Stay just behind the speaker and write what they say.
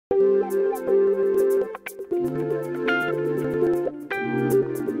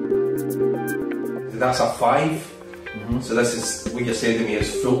that's a 5. So this is what you're saying to me is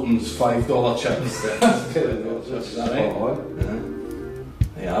Fulton's $5 chips. That's is that right?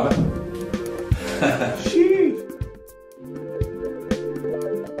 There you have it. Shit.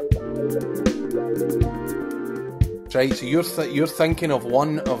 Right, so you're thinking of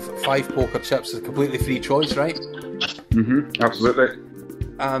one of 5 poker chips as a completely free choice, right? Absolutely.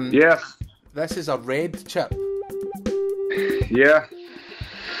 Yeah. This is a red chip. Yeah.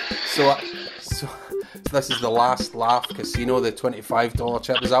 So this is the Last Laugh Casino, the $25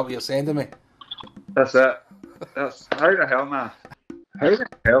 chip. Is that what you're saying to me? That's it. How the hell, man? How the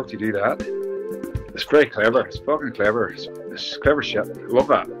hell do you do that? It's very clever. It's fucking clever. It's clever shit. I love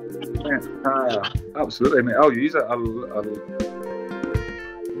that. Yeah, absolutely, mate. I'll use it.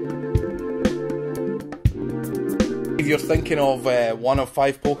 If you're thinking of one of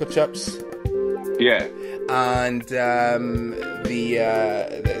 5 poker chips, yeah, and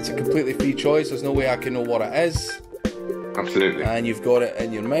it's a completely free choice. There's no way I can know what it is. Absolutely. And you've got it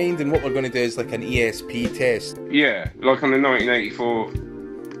in your mind. And what we're going to do is like an ESP test. Yeah, like on the 1984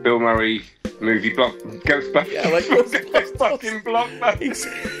 Bill Murray movie Ghostbusters. Yeah, like Ghostbusters. Fucking Blockbusters.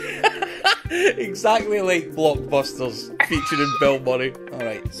 Exactly like Blockbusters featuring Bill Murray.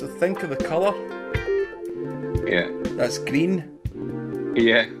 Alright, so think of the colour. Yeah. That's green.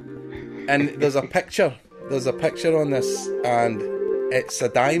 Yeah. And there's a picture. There's a picture on this, and it's a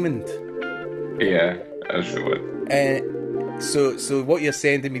diamond. Yeah, that's the one. So what you're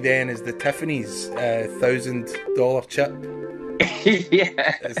saying to me then is the Tiffany's $1,000 chip.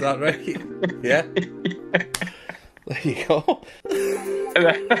 Yeah. Is that right? Yeah. There you go.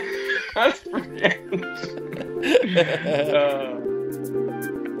 That's brilliant.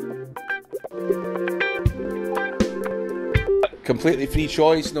 Completely free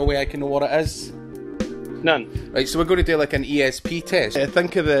choice, no way I can know what it is. None. Right, so we're going to do like an ESP test.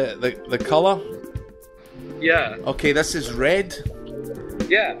 Think of the colour. Yeah. Okay, this is red.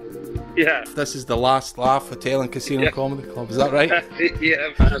 Yeah. Yeah. This is the Last Laugh Hotel and Casino Comedy Club. Is that right?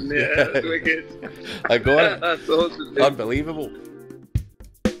 Yeah, man. Yeah, that's wicked. I got it. That's awesome. Unbelievable.